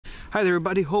Hi there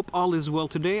everybody, hope all is well.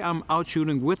 Today I'm out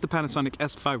shooting with the Panasonic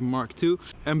S5II,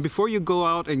 and before you go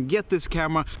out and get this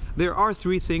camera, there are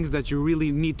three things that you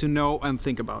really need to know and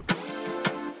think about.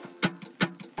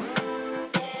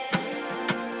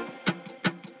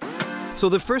 So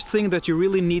the first thing that you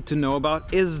really need to know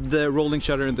about is the rolling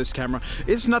shutter in this camera.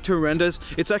 It's not horrendous,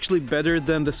 it's actually better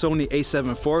than the Sony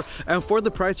A7 IV, and for the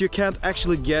price you can't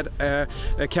actually get a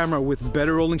camera with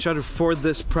better rolling shutter for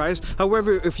this price.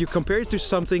 However, if you compare it to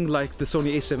something like the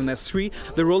Sony A7S III,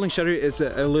 the rolling shutter is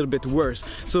a little bit worse.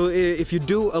 So if you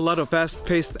do a lot of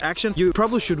fast-paced action, you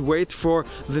probably should wait for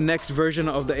the next version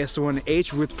of the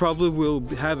S1H, which probably will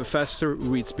have a faster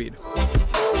read speed.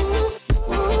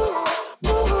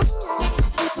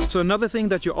 So another thing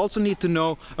that you also need to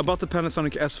know about the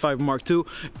Panasonic S5II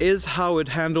is how it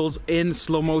handles in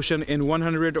slow motion in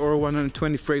 100 or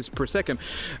 120 frames per second.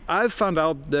 I've found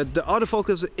out that the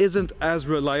autofocus isn't as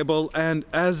reliable and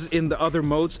as in the other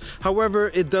modes. However,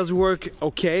 it does work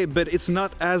okay, but it's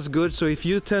not as good. So if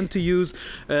you tend to use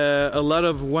a lot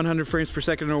of 100 frames per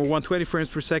second or 120 frames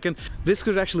per second, this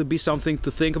could actually be something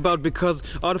to think about, because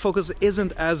autofocus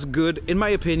isn't as good, in my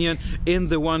opinion, in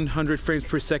the 100 frames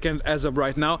per second as of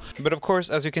right now. But of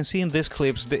course, as you can see in these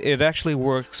clips, it actually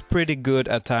works pretty good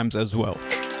at times as well.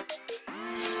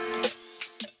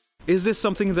 Is this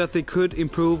something that they could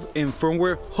improve in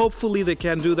firmware? Hopefully they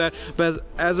can do that, but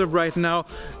as of right now,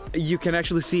 you can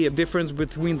actually see a difference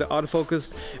between the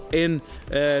autofocus in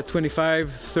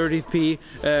 25-30p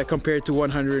compared to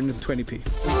 120p.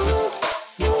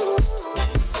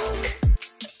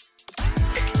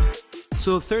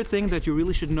 So the third thing that you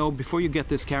really should know before you get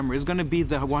this camera is going to be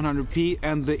the 100p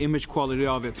and the image quality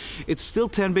of it. It's still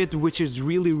 10-bit, which is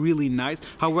really nice.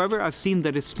 However, I've seen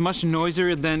that it's much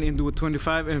noisier than in the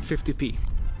 25 and 50p.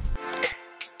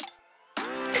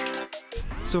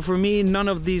 So for me, none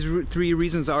of these three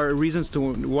reasons are reasons to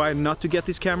why not to get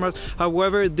these cameras.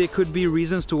 However, they could be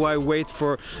reasons to why wait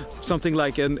for something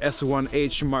like an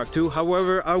S1H Mark II.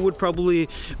 However, I would probably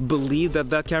believe that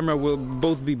that camera will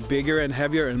both be bigger and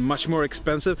heavier and much more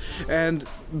expensive, and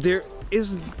there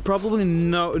is probably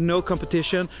no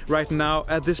competition right now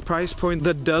at this price point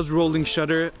that does rolling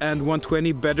shutter and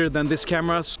 120 better than this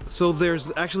camera. So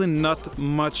there's actually not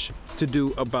much to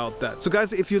do about that. So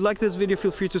guys, if you like this video,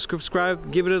 feel free to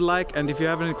subscribe, give it a like, and if you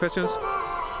have any questions,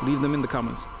 leave them in the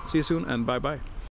comments. See you soon, and bye bye.